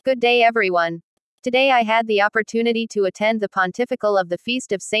Good day, everyone. Today I had the opportunity to attend the pontifical of the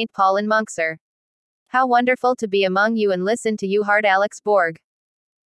feast of St. Paul in Munxar. How wonderful to be among you and listen to you, Alex Borg.